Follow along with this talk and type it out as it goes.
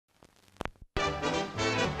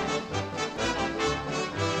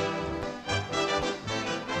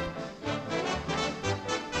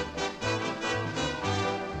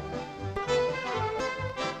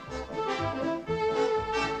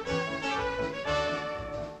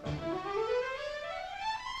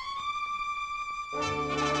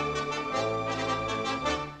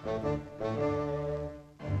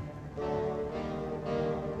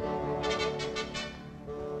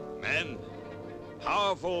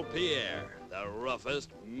powerful Pierre, the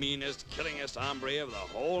roughest, meanest, killingest hombre of the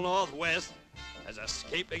whole Northwest, has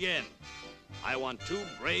escaped again. I want 2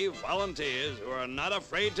 brave volunteers who are not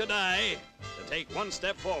afraid to die to take 1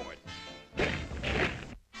 step forward.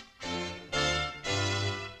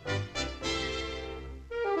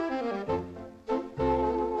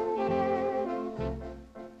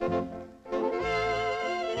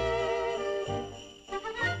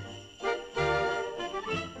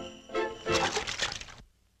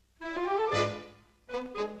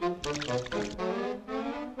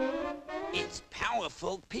 It's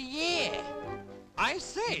powerful Pierre. I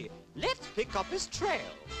say, let's pick up his trail.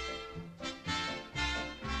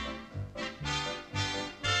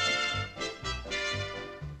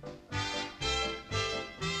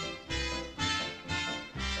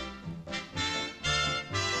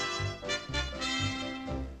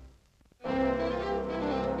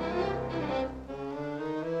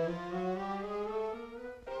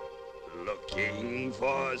 Looking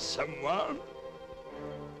for someone?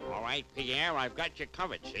 All right, Pierre, I've got you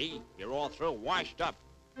covered, see? You're all through washed up.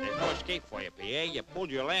 There's no escape for you, Pierre. You pulled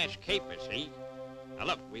your last caper, see? Now,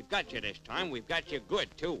 look, we've got you this time. We've got you good,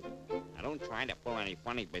 too. Now, don't try to pull any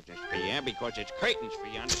funny business, Pierre, because it's curtains for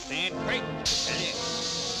you, understand? Curtains.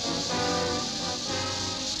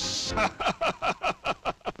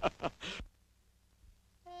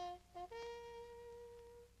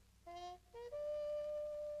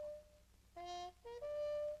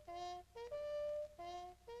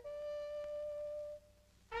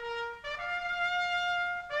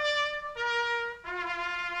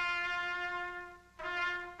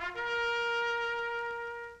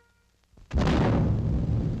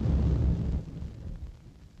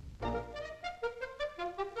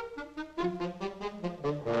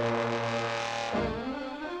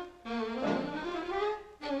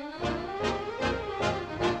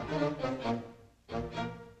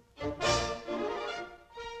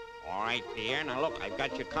 All right, Pierre, now look, I've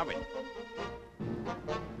got you covered.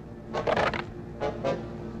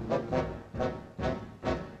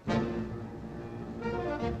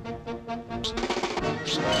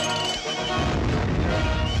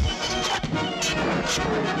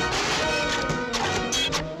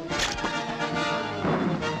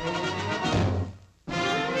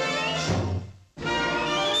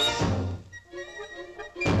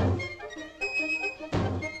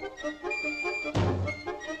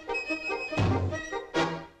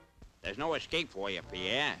 There's no escape for you,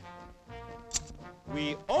 Pierre.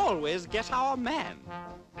 We always get our man.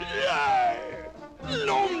 Lie!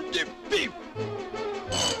 Nom de pipe!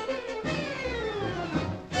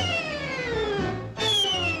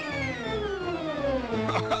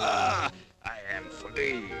 I am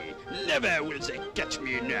free. Never will they catch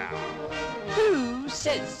me now. Who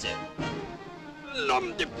says so?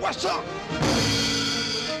 Nom de poisson!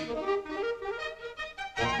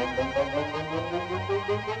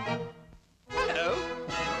 Hello.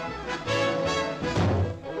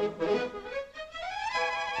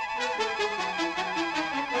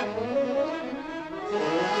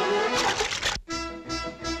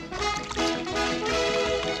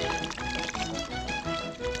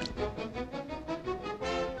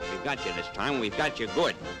 We've got you this time. We've got you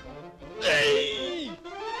good. Hey!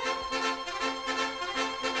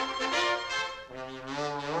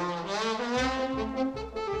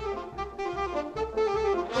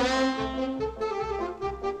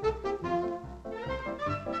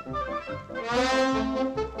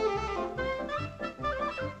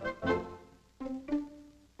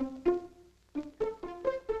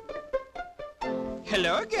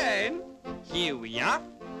 Hello again. Here we are.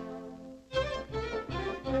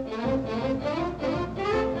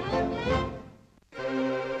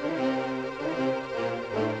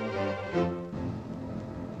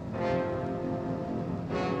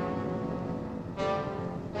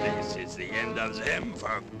 This is the end of them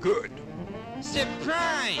for good.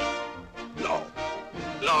 Surprise! No!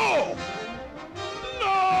 No!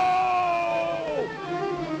 No!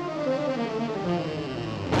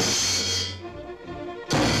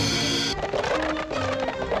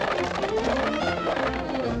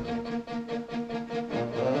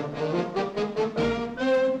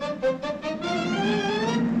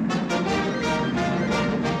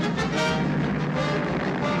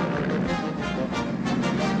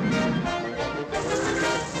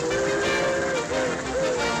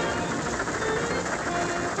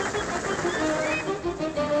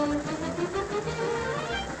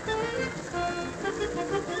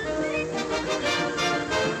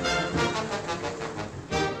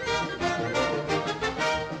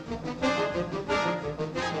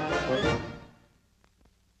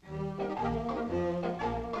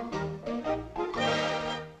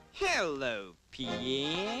 Hello,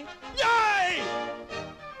 Pierre. Yay!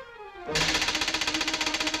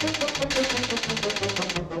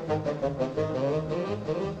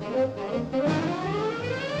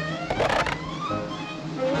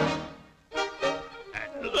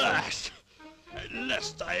 At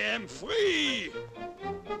last I am free!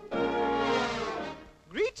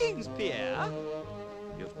 Greetings, Pierre.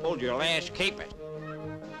 You've pulled your last caper.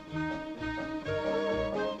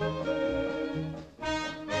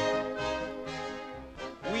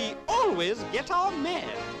 We always get our man.